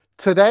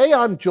Today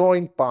I'm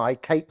joined by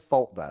Kate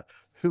Faulkner,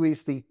 who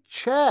is the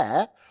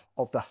chair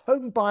of the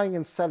Home Buying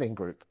and Selling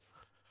Group.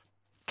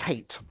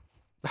 Kate,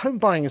 the Home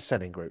Buying and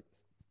Selling Group,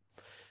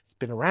 it's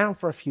been around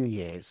for a few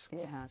years.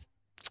 It has.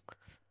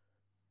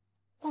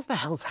 What the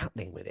hell's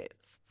happening with it?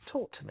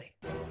 Talk to me.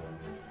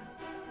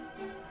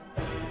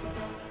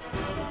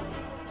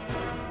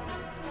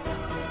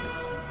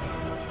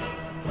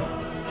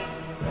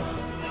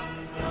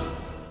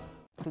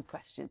 Good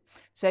question.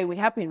 So we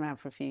have been around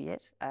for a few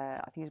years.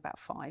 I think it's about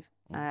 5.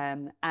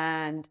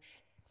 And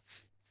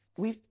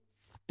we've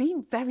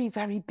been very,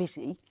 very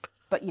busy,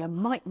 but you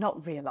might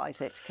not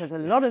realise it because a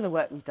lot of the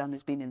work we've done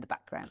has been in the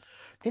background.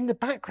 In the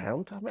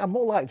background? I mean, I'm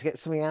more likely to get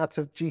something out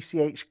of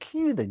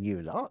GCHQ than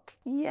you lot.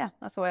 Yeah,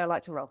 that's the way I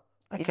like to roll.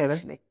 Okay,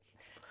 initially.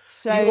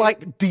 So you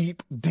like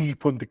deep,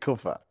 deep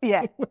undercover.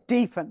 Yeah,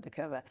 deep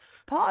undercover.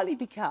 Partly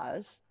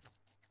because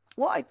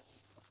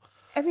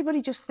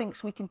everybody just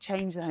thinks we can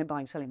change the home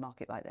buying selling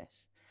market like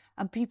this.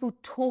 And people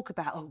talk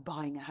about,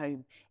 buying a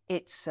home,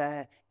 it's,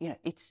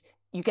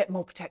 you get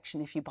more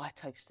protection if you buy a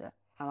toaster.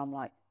 And I'm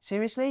like,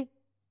 seriously?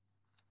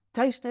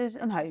 Toasters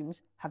and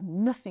homes have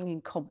nothing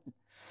in common.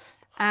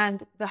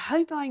 And the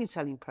home buying and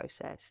selling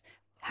process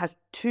has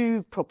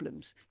 2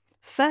 problems.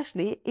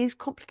 Firstly, it is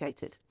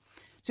complicated.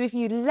 So if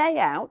you lay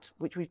out,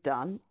 which we've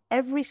done,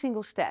 every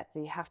single step that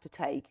you have to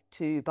take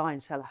to buy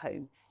and sell a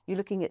home, you're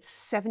looking at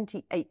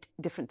 78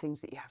 different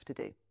things that you have to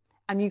do.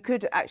 And you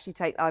could actually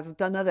I've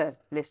done other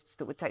lists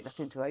that would take that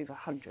into over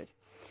 100.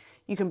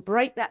 You can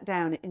break that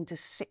down into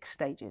 6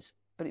 stages,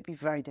 but it'd be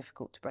very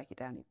difficult to break it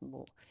down even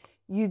more.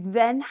 You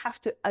then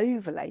have to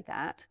overlay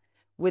that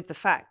with the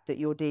fact that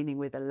you're dealing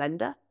with a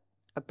lender,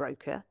 a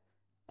broker,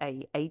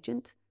 an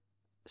agent,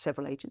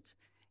 several agents.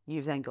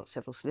 You've then got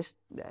several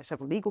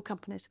legal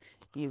companies.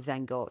 You've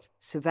then got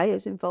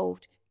surveyors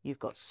involved. You've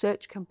got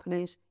search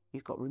companies.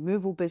 You've got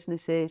removal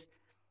businesses.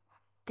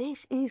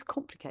 This is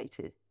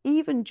complicated.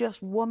 Even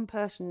just one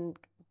person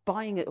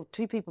buying it or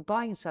 2 people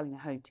buying and selling a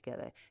home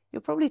together,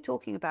 you're probably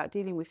talking about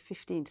dealing with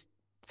 15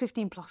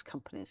 plus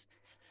companies,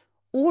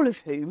 all of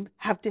whom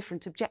have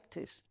different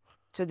objectives.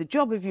 So the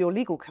job of your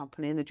legal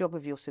company and the job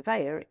of your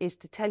surveyor is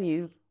to tell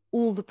you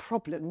all the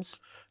problems.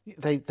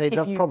 They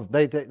love problems.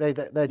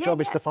 Their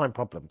job is to find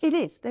problems. It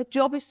is. Their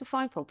job is to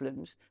find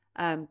problems.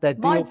 They're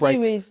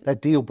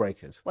deal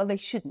breakers. Well, they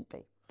shouldn't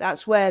be.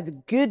 That's where the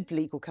good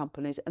legal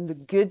companies and the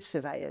good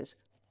surveyors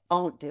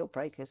aren't deal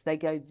breakers. They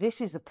go,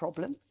 this is the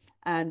problem.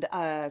 And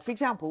for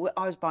example,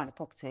 I was buying a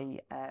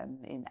property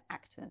in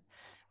Acton,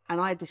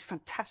 and I had this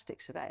fantastic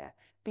surveyor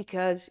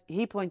because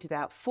he pointed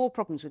out 4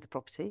 problems with the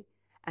property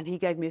and he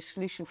gave me a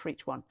solution for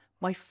each one.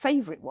 My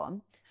favourite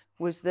one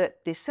was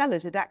that the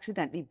sellers had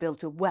accidentally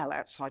built a well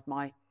outside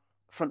my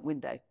front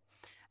window.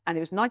 And it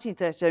was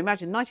 1930, so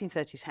imagine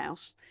 1930s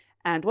house.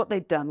 And what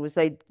they'd done was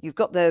you've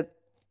got the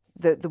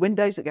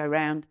windows that go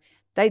round,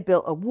 they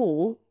built a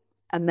wall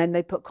and then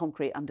they put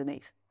concrete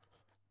underneath.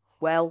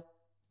 Well,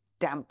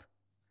 damp.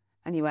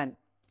 And he went,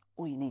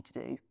 all you need to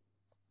do,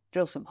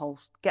 drill some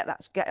holes, get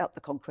up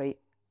the concrete,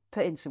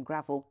 put in some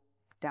gravel,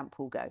 damp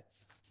will go.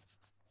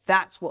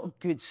 That's what a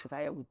good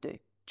surveyor would do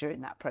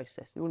during that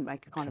process. They wouldn't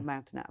make a kind of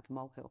mountain out of a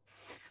molehill.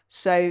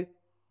 So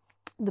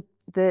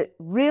the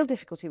real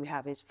difficulty we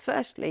have is,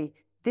 firstly,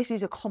 this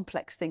is a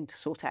complex thing to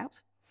sort out.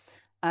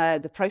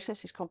 The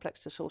process is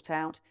complex to sort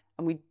out,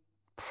 and we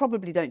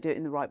probably don't do it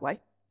in the right way,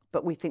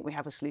 but we think we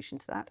have a solution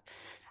to that.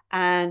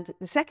 And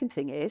the second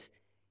thing is,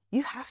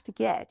 you have to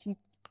get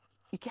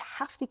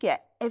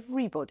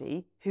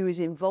everybody who is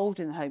involved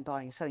in the home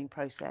buying and selling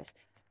process.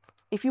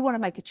 If you want to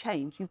make a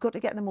change, you've got to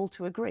get them all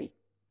to agree.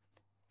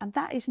 And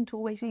that isn't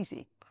always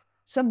easy.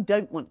 Some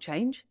don't want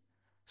change.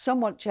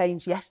 Some want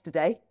change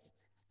yesterday.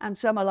 And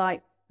some are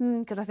like,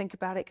 can I think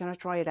about it? Can I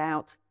try it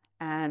out?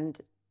 And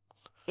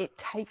it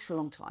takes a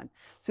long time.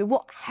 So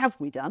what have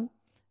we done?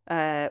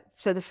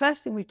 So the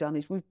first thing we've done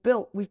is we've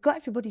got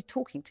everybody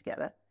talking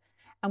together,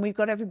 and we've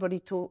got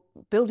everybody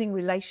building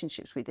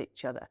relationships with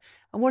each other.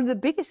 And one of the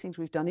biggest things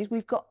we've done is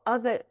we've got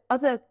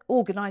other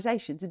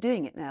organisations are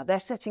doing it now. They're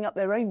setting up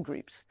their own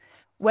groups.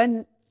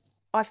 When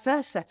I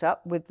first set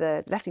up with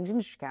the Lettings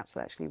Industry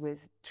Council, actually,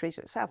 with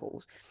Teresa at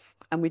Savills,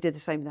 and we did the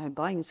same with the Home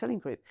Buying and Selling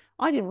Group,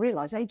 I didn't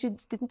realise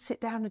agents didn't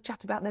sit down and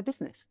chat about their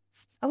business.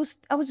 I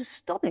was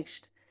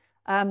astonished.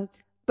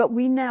 But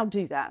we now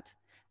do that.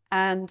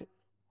 And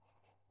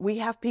we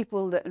have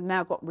people that have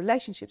now got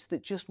relationships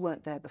that just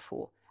weren't there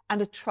before,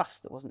 and a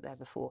trust that wasn't there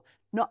before.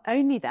 Not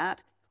only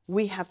that,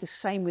 we have the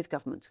same with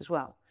governments as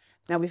well.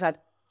 Now, we've had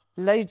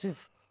loads of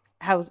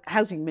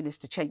housing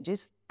minister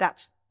changes.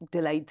 That's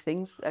delayed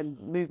things and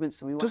movements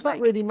that we want. Does that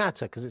really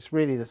matter? Because it's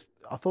really,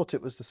 I thought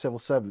it was the civil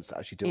servants that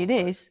actually do it. It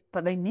is,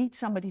 but they need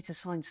somebody to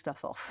sign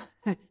stuff off.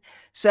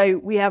 So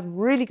we have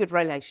really good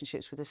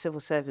relationships with the civil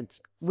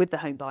servants with the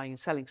home buying and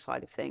selling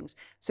side of things.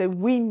 So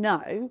we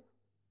know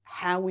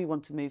how we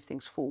want to move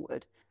things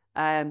forward.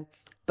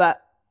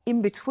 But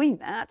in between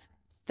that,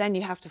 then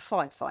you have to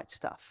fight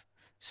stuff.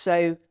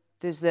 So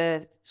there's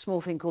the small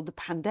thing called the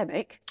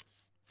pandemic.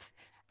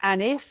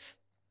 And if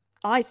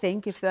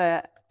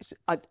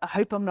I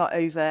hope I'm not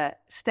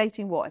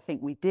overstating what I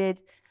think we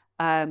did,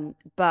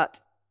 but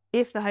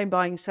if the Home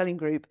Buying and Selling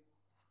Group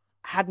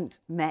hadn't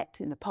met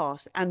in the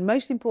past, and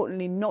most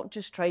importantly, not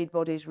just trade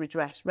bodies,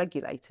 redress,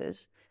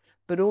 regulators,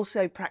 but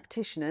also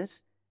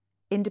practitioners,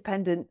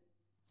 independent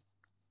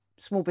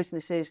small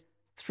businesses,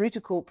 through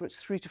to corporates,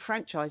 through to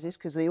franchises,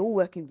 because they all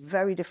work in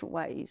very different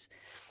ways.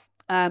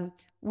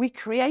 We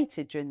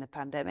created during the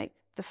pandemic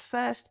the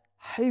first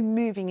home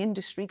moving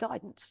industry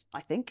guidance,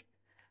 I think.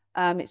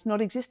 It's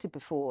not existed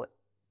before.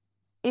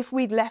 If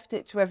we'd left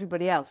it to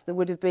everybody else, there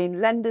would have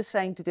been lenders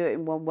saying to do it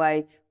in one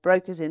way,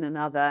 brokers in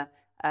another,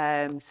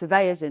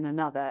 surveyors in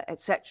another,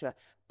 etc.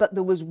 But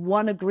there was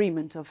one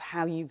agreement of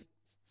how you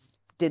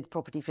did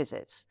property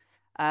visits.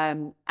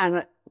 And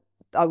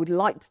I would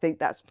like to think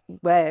that's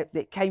where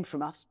it came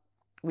from us.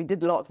 We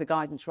did a lot of the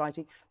guidance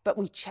writing, but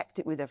we checked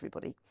it with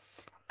everybody.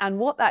 And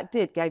what that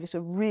did gave us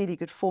a really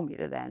good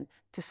formula then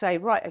to say,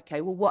 right, okay,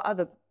 well,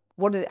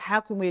 how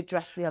can we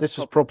address the other This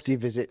was property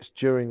visits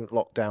during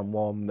lockdown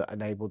 1 that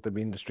enabled the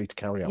industry to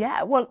carry on.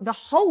 Yeah, well, the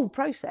whole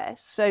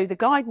process, so the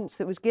guidance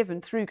that was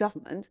given through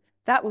government,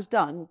 that was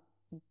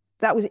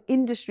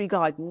industry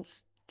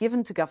guidance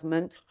given to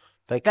government.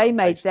 They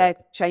made their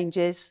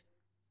changes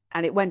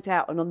and it went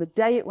out. And on the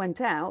day it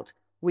went out,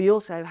 we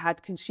also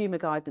had consumer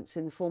guidance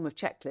in the form of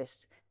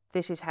checklists.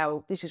 This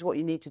is what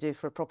you need to do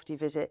for a property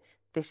visit.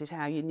 This is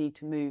how you need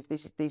to move.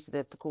 These are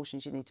the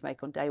precautions you need to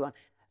make on day one.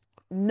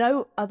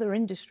 No other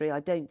industry, I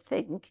don't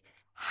think,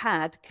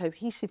 had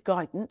cohesive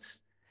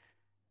guidance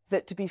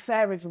that, to be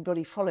fair,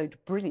 everybody followed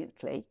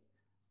brilliantly,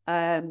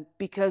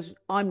 because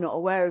I'm not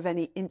aware of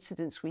any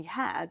incidents we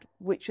had,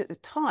 which at the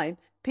time,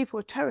 people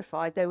were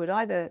terrified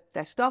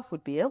their staff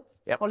would be ill,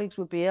 colleagues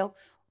would be ill,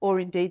 or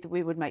indeed that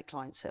we would make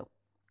clients ill.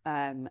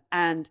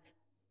 And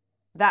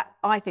that,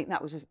 I think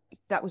that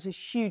was a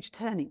huge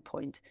turning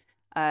point,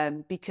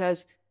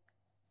 because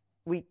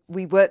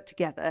we worked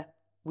together,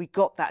 we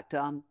got that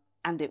done,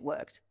 and it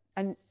worked.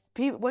 And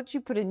people, once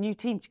you put a new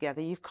team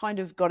together, you've kind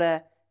of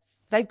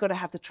they've got to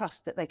have the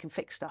trust that they can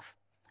fix stuff.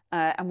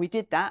 And we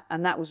did that,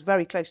 and that was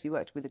very closely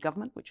worked with the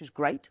government, which was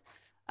great.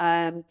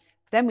 Then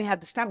we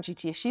had the stamp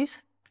duty issues,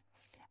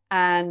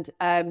 and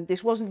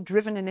this wasn't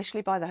driven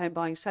initially by the Home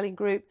Buying and Selling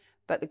Group,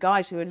 but the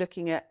guys who were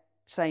looking at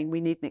saying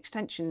we need an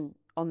extension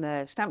on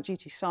the stamp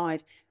duty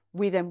side,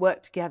 we then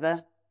worked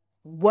together,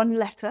 one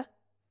letter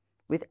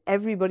with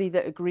everybody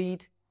that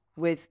agreed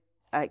with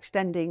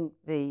extending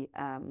the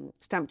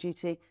stamp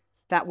duty.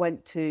 That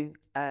went to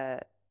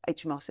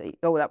HMRC,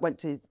 or that went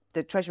to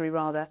the Treasury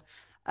rather,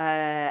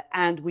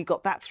 and we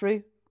got that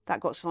through. That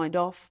got signed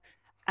off.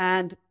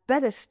 And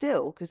better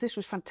still, because this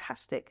was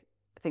fantastic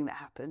thing that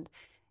happened,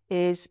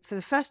 is for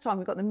the first time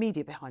we got the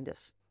media behind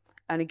us.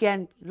 And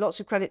again, lots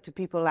of credit to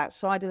people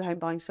outside of the Home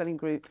Buying Selling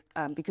Group,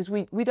 because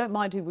we don't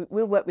mind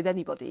we'll work with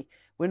anybody.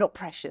 We're not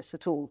precious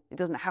at all. It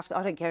doesn't have to,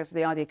 I don't care if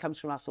the idea comes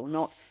from us or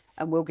not,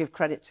 and we'll give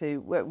credit to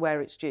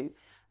where it's due.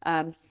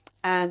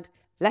 And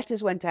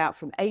letters went out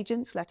from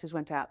agents, letters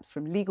went out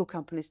from legal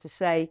companies to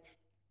say,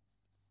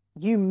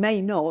 you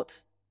may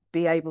not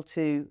be able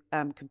to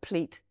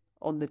complete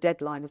on the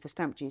deadline of the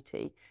stamp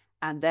duty,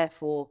 and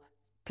therefore,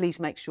 please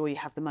make sure you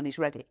have the monies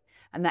ready.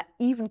 And that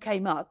even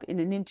came up in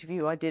an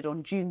interview I did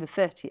on June the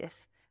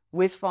 30th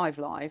with 5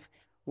 Live,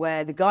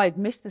 where the guy had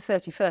missed the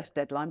 31st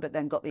deadline, but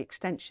then got the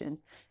extension,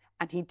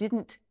 and he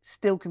didn't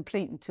still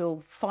complete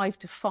until 5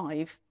 to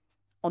 5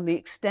 on the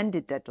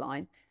extended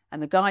deadline.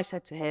 And the guy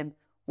said to him,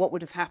 what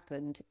would have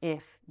happened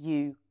if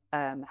you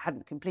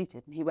hadn't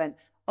completed? And he went,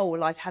 oh,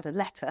 well, I'd had a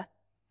letter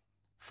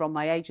from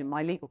my agent,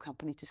 my legal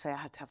company, to say I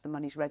had to have the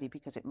monies ready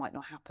because it might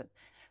not happen.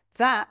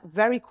 That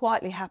very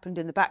quietly happened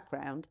in the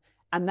background,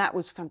 and that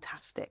was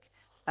fantastic.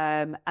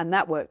 And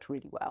that worked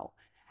really well.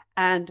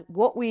 And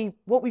what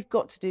we've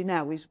got to do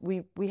now is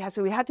we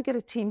had to get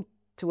a team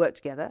to work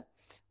together.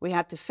 We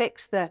had to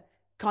fix the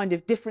kind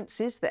of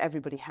differences that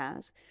everybody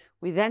has.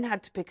 We then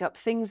had to pick up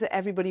things that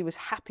everybody was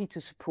happy to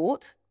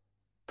support,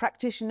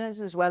 practitioners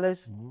as well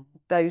as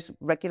those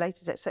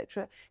regulators,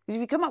 etc. Because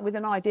if you come up with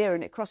an idea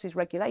and it crosses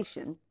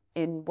regulation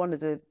in one of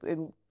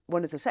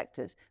the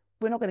sectors,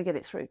 we're not going to get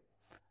it through.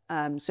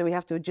 So we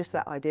have to adjust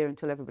that idea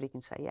until everybody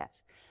can say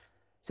yes.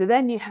 So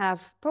then you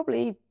have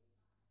probably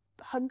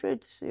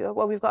hundreds,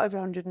 well, we've got over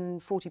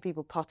 140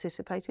 people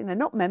participating. They're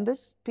not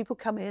members. People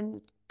come in,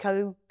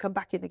 come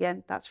back in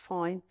again. That's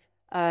fine.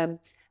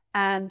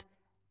 And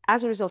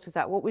as a result of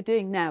that, what we're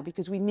doing now,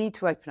 because we need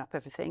to open up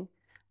everything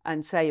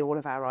and say all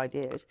of our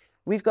ideas,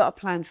 we've got a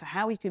plan for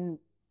how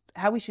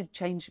we should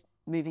change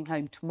moving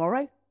home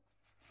tomorrow.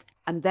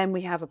 And then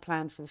we have a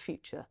plan for the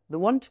future. The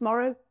one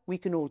tomorrow, we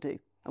can all do,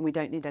 and we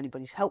don't need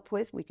anybody's help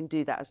with. We can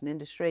do that as an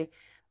industry.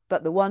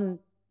 But the one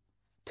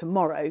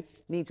tomorrow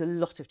needs a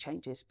lot of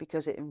changes,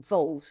 because it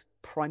involves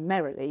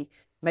primarily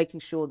making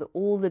sure that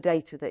all the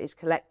data that is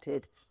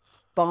collected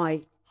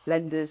by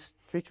lenders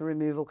through to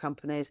removal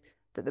companies,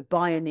 that the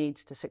buyer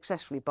needs to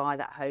successfully buy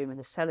that home and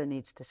the seller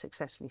needs to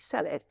successfully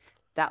sell it,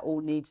 that all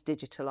needs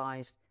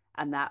digitalised,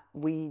 and that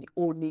we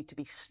all need to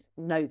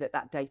know that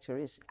that data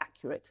is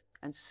accurate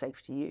and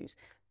safe to use.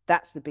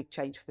 That's the big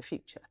change for the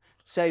future.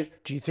 So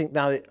do you think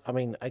now that, I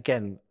mean,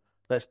 again,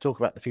 let's talk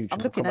about the future.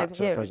 I'm looking over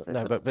here.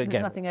 No, but There's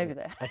again, nothing over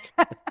there.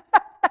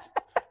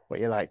 what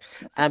you like.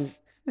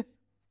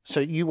 So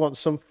you want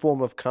some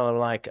form of kind of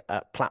like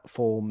a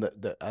platform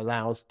that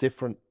allows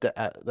different,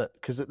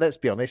 because let's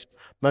be honest,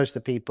 most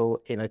of the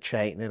people in a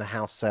chain, in a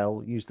house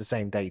sale, use the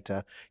same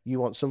data. You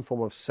want some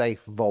form of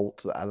safe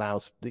vault that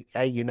allows,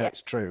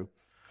 it's true.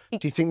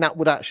 Do you think that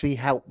would actually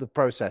help the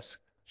process?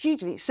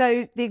 Hugely.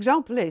 So the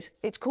example is,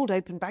 it's called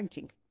open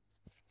banking.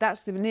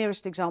 That's the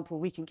nearest example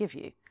we can give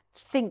you.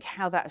 Think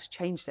how that has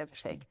changed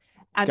everything.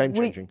 And game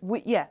changing.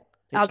 Yeah.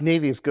 It's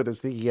nearly as good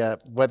as the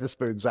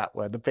Wetherspoons app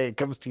where the beer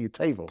comes to your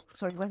table.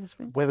 Sorry,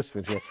 Wetherspoons?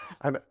 Wetherspoons, yes.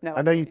 No,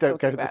 I know you don't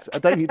go to this. I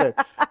know you don't.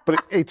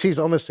 But it is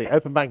honestly,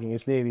 open banking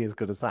is nearly as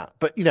good as that.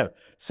 But,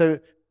 so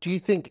do you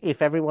think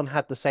if everyone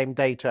had the same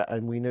data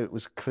and we knew it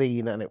was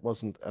clean and it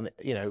wasn't,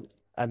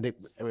 and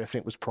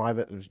everything was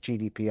private, it was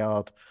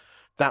GDPR'd,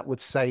 that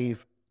would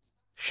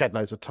shed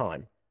loads of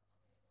time?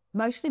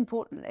 Most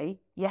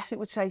importantly, yes, it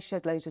would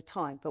shed loads of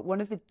time. But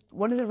one of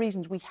the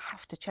reasons we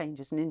have to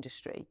change as an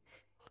industry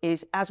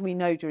is, as we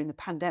know during the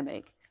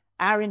pandemic,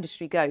 our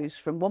industry goes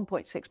from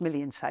 1.6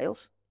 million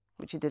sales,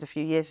 which it did a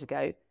few years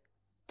ago,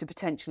 to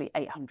potentially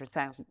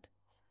 800,000.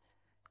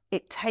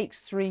 It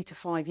takes 3 to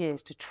 5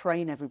 years to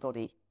train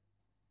everybody,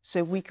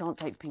 so we can't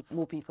take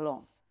more people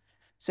on.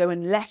 So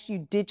unless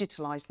you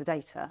digitalise the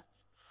data,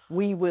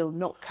 we will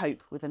not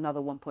cope with another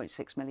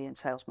 1.6 million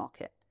sales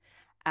market.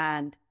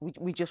 And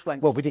we just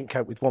won't. Well, we didn't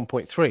cope with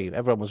 1.3.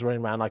 Everyone was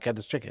running around like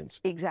headless chickens.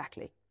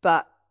 Exactly.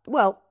 But,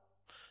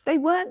 they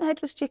weren't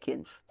headless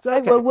chickens. Okay.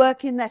 They were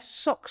working their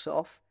socks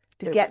off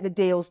to get the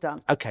deals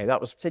done. Okay,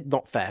 that was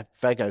not fair.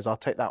 Fair goes. I'll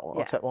take that one.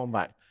 Yeah. I'll take one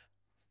back.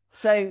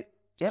 So,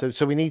 yep.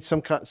 So we need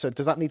some kind. So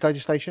does that need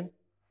legislation?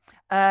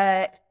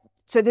 So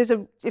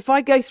if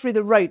I go through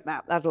the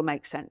roadmap, that'll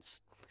make sense.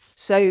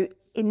 So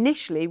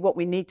initially, what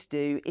we need to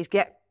do is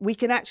we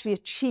can actually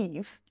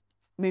achieve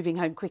moving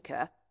home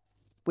quicker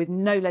with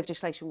no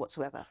legislation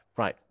whatsoever.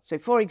 Right. So,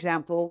 for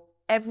example,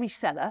 every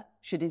seller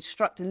should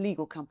instruct a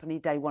legal company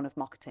day one of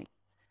marketing.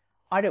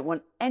 I don't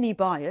want any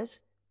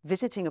buyers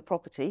visiting a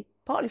property,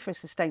 partly for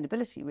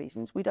sustainability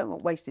reasons. We don't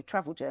want wasted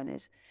travel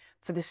journeys,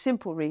 for the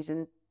simple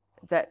reason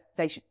that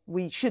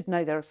we should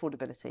know their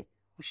affordability.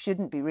 We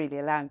shouldn't be really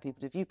allowing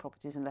people to view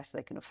properties unless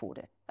they can afford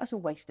it. That's a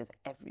waste of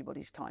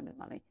everybody's time and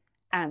money,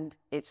 and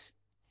it's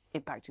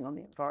impacting on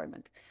the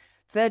environment.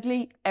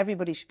 Thirdly,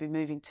 everybody should be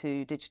moving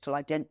to digital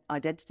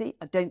identity.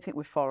 I don't think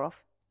we're far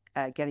off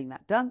getting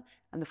that done.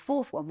 And the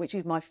fourth one, which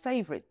is my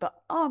favourite,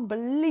 but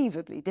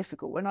unbelievably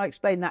difficult. When I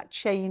explain that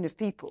chain of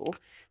people,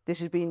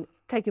 this has been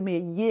taken me a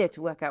year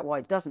to work out why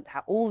it doesn't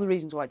happen. All the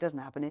reasons why it doesn't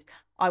happen is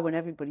I want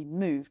everybody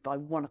moved by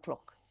 1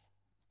 o'clock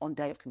on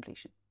day of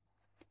completion.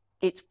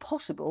 It's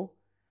possible,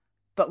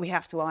 but we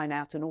have to iron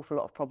out an awful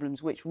lot of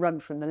problems which run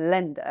from the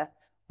lender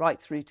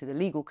right through to the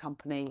legal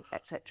company,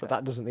 etc. But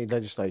that doesn't need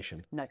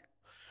legislation. No.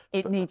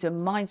 It needs a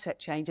mindset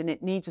change, and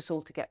it needs us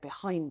all to get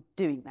behind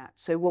doing that.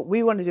 So what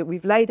we want to do,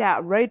 we've laid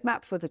out a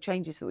roadmap for the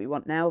changes that we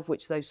want now, of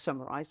which those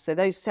summarise. So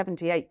those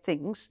 78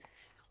 things,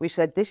 we've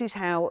said this is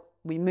how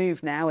we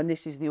move now, and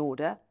this is the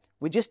order.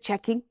 We're just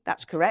checking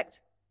that's correct,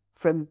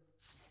 from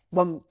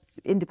one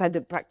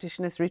independent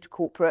practitioner through to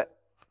corporate,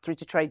 through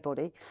to trade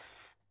body.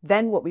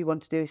 Then what we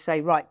want to do is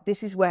say, right,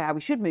 this is how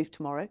we should move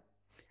tomorrow,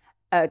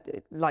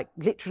 like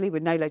literally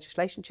with no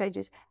legislation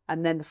changes.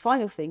 And then the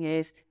final thing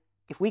is,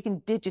 if we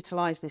can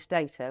digitalise this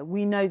data,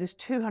 we know there's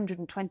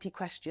 220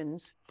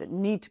 questions that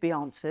need to be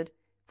answered.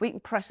 If we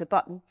can press a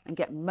button and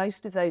get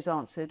most of those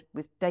answered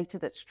with data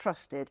that's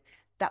trusted,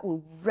 that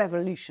will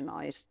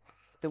revolutionise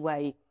the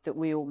way that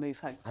we all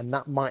move home. And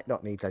that might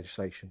not need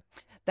legislation.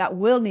 That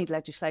will need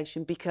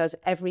legislation, because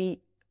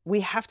we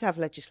have to have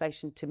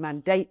legislation to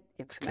mandate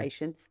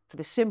information, for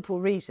the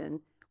simple reason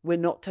we're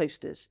not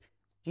toasters.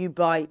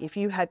 If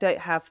you don't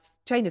have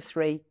chain of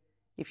 3,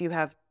 if you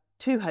have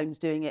 2 homes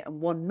doing it and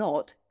 1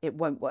 not, it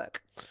won't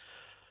work.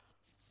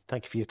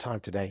 Thank you for your time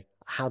today.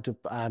 How do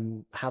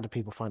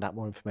people find out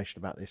more information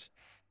about this?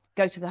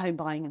 Go to the Home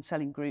Buying and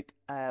Selling Group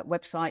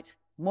website,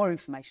 more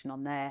information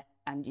on there,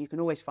 and you can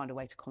always find a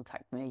way to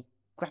contact me,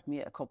 grab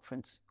me at a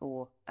conference,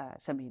 or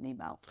send me an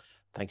email.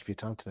 Thank you for your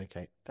time today,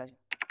 Kate. Pleasure.